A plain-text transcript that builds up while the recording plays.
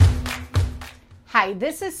Hi,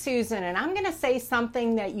 this is Susan, and I'm going to say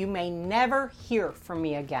something that you may never hear from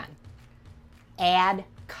me again. Add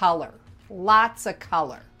color, lots of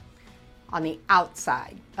color on the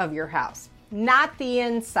outside of your house, not the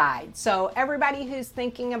inside. So everybody who's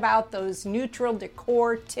thinking about those neutral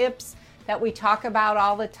decor tips that we talk about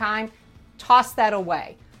all the time, toss that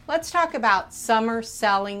away. Let's talk about summer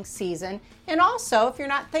selling season. And also, if you're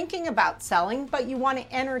not thinking about selling, but you want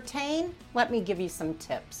to entertain, let me give you some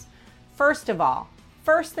tips. First of all,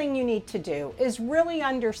 first thing you need to do is really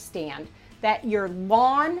understand that your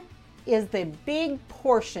lawn is the big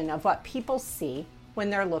portion of what people see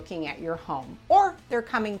when they're looking at your home or they're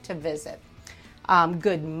coming to visit.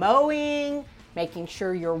 Good mowing, making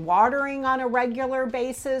sure you're watering on a regular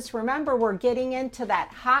basis. Remember, we're getting into that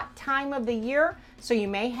hot time of the year, so you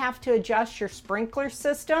may have to adjust your sprinkler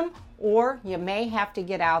system, or you may have to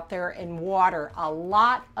get out there and water a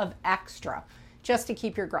lot of extra just to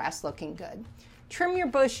keep your grass looking good. Trim your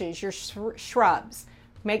bushes, your shrubs.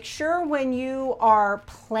 Make sure when you are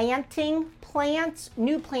planting plants,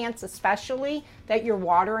 new plants especially, that you're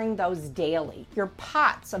watering those daily. Your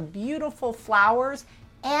pots of beautiful flowers,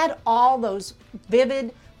 add all those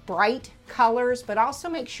vivid, bright colors, but also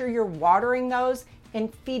make sure you're watering those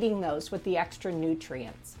and feeding those with the extra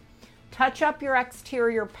nutrients. Touch up your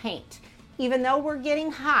exterior paint. Even though we're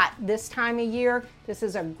getting hot this time of year, this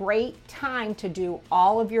is a great time to do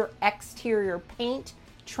all of your exterior paint,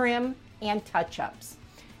 trim, and touch-ups.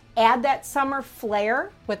 Add that summer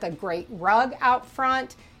flair with a great rug out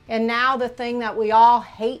front. And now the thing that we all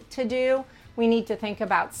hate to do, we need to think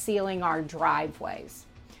about sealing our driveways.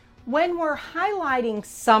 When we're highlighting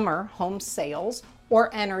summer home sales or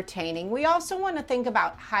entertaining, we also want to think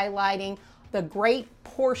about highlighting the great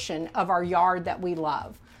portion of our yard that we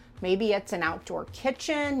love. Maybe it's an outdoor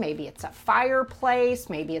kitchen, maybe it's a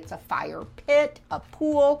fireplace, maybe it's a fire pit, a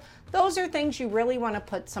pool. Those are things you really want to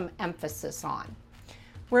put some emphasis on.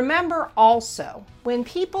 Remember also, when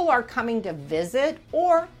people are coming to visit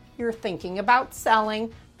or you're thinking about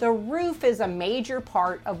selling, the roof is a major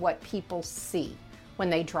part of what people see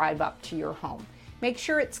when they drive up to your home. Make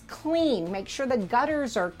sure it's clean, make sure the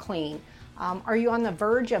gutters are clean. Are you on the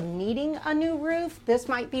verge of needing a new roof? This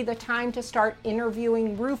might be the time to start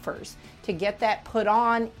interviewing roofers to get that put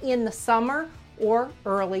on in the summer or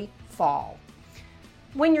early fall.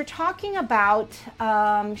 When you're talking about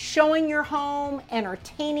showing your home,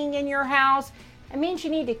 entertaining in your house, it means you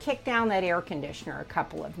need to kick down that air conditioner a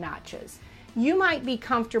couple of notches. You might be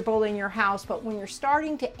comfortable in your house, but when you're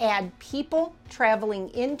starting to add people traveling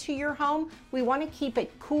into your home, we want to keep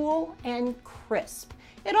it cool and crisp.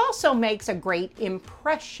 It also makes a great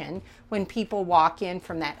impression when people walk in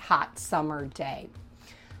from that hot summer day.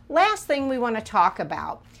 Last thing we want to talk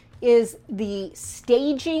about is the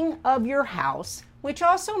staging of your house, which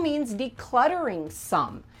also means decluttering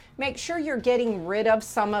some. Make sure you're getting rid of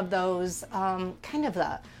some of those kind of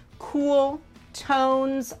the cool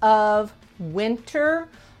tones of winter,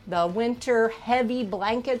 the winter heavy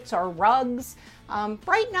blankets or rugs.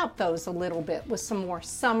 Brighten up those a little bit with some more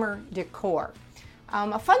summer decor.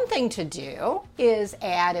 A fun thing to do is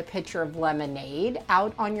add a pitcher of lemonade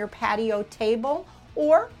out on your patio table,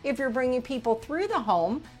 or if you're bringing people through the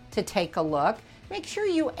home to take a look, make sure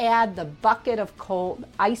you add the bucket of cold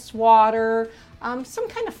ice water, some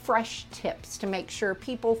kind of fresh tips to make sure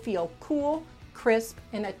people feel cool, crisp,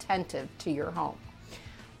 and attentive to your home.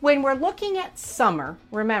 When we're looking at summer,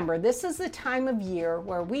 remember, this is the time of year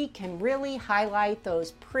where we can really highlight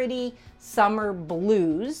those pretty summer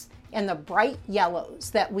blues and the bright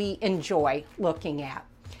yellows that we enjoy looking at.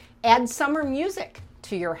 Add summer music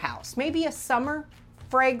to your house, maybe a summer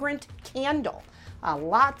fragrant candle.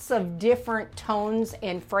 Lots of different tones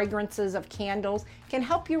and fragrances of candles can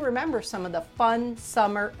help you remember some of the fun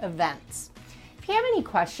summer events. If you have any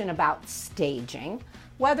question about staging,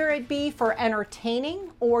 whether it be for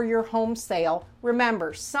entertaining or your home sale,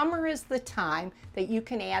 remember, summer is the time that you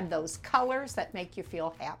can add those colors that make you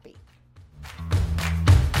feel happy.